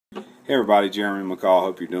Hey everybody, Jeremy McCall.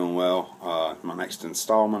 Hope you're doing well. My next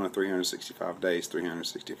installment of 365 Days,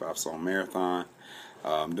 365 Song Marathon.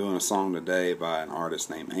 I'm doing a song today by an artist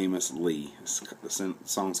named Amos Lee. The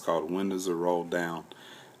song's called Windows Are Rolled Down.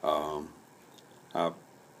 I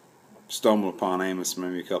stumbled upon Amos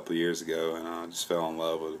maybe a couple of years ago, and I just fell in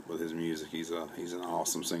love with his music. He's an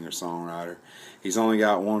awesome singer-songwriter. He's only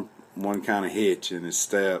got one kind of hitch in his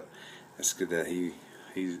step. It's good that he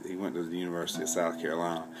went to the University of South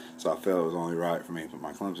Carolina, so I felt it was only right for me to put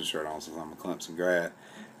my Clemson shirt on since I'm a Clemson grad,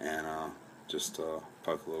 and just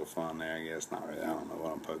poke a little fun there, I guess. Not really, I don't know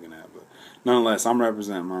what I'm poking at, but nonetheless, I'm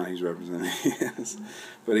representing mine, he's representing his.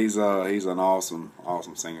 But he's an awesome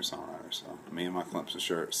singer-songwriter, so me and my Clemson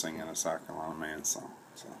shirt singing a South Carolina man song.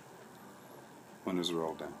 So, Windows Are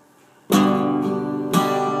Rolled Down.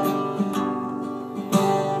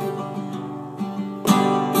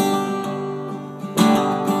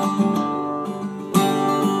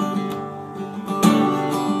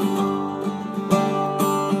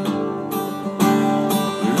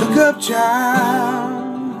 Look up, child,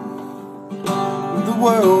 the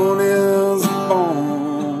world is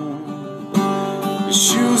born. Your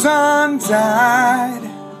shoes untied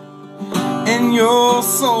and your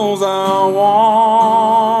soles are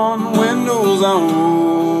worn. Windows are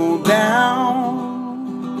rolled down.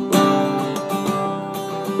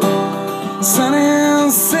 Sun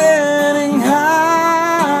is setting high.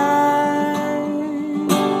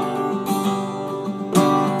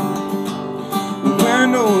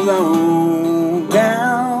 Windows are rolled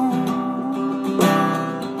down.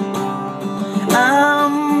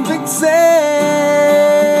 I'm fixing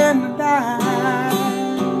to die.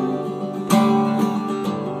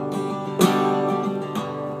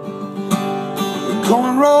 The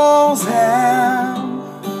cornrows have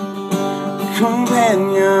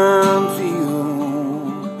companion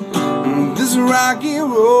feel. This rocky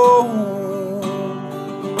road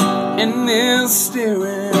and this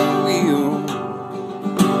steering wheel.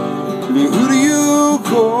 Who do you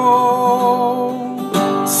call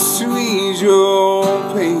to ease your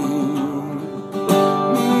pain?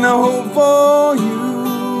 No hope for you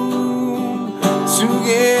to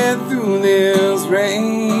get through this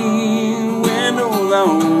rain. Windows are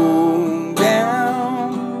rolled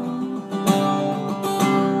down.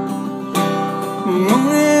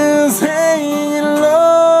 Moon is hanging low.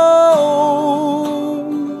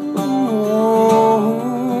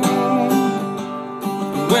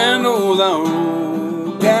 Windows are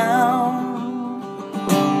rolled down.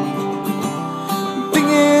 Think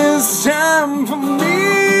it's time for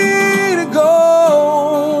me to go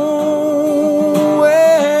away.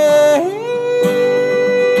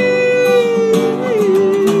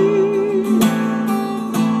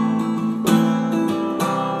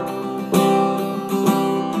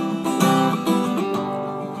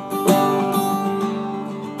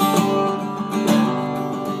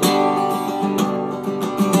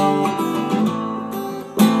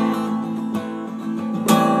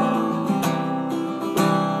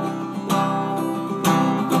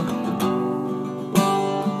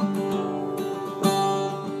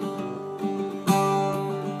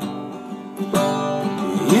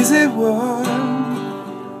 Is it what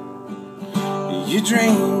you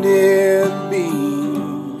dreamed it'd be?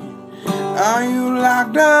 Are you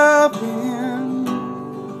locked up in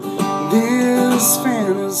this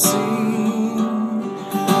fantasy?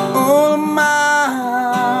 All the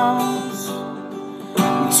miles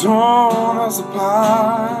torn us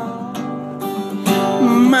apart.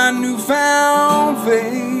 My newfound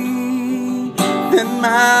faith and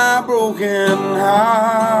my broken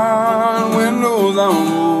heart. Windows are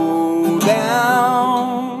rolled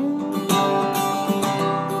down.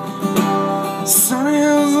 Sun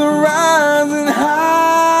is rising high.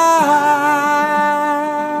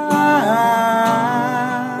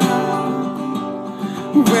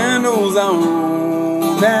 Windows are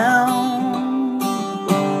rolled down.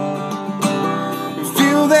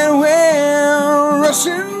 Feel that wind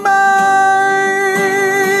rushing by.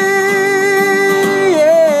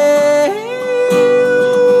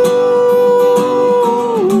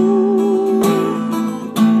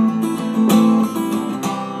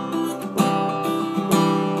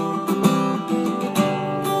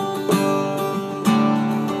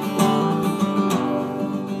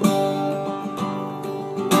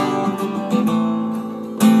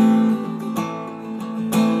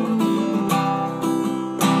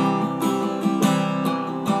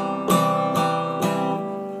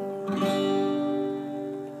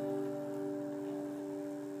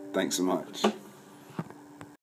 Thanks so much.